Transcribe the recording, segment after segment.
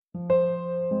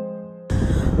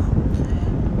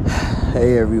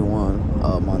Hey everyone,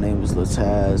 my name is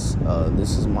Lataz.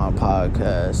 This is my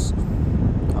podcast.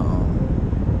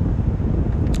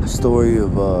 Story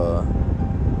of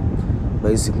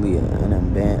basically an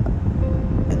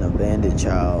abandoned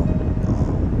child,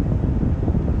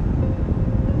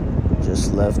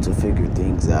 just left to figure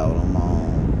things out on my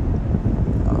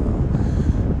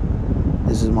own.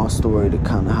 This is my story to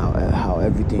kind of how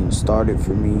everything started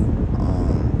for me,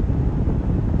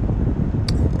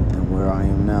 and where I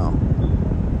am now.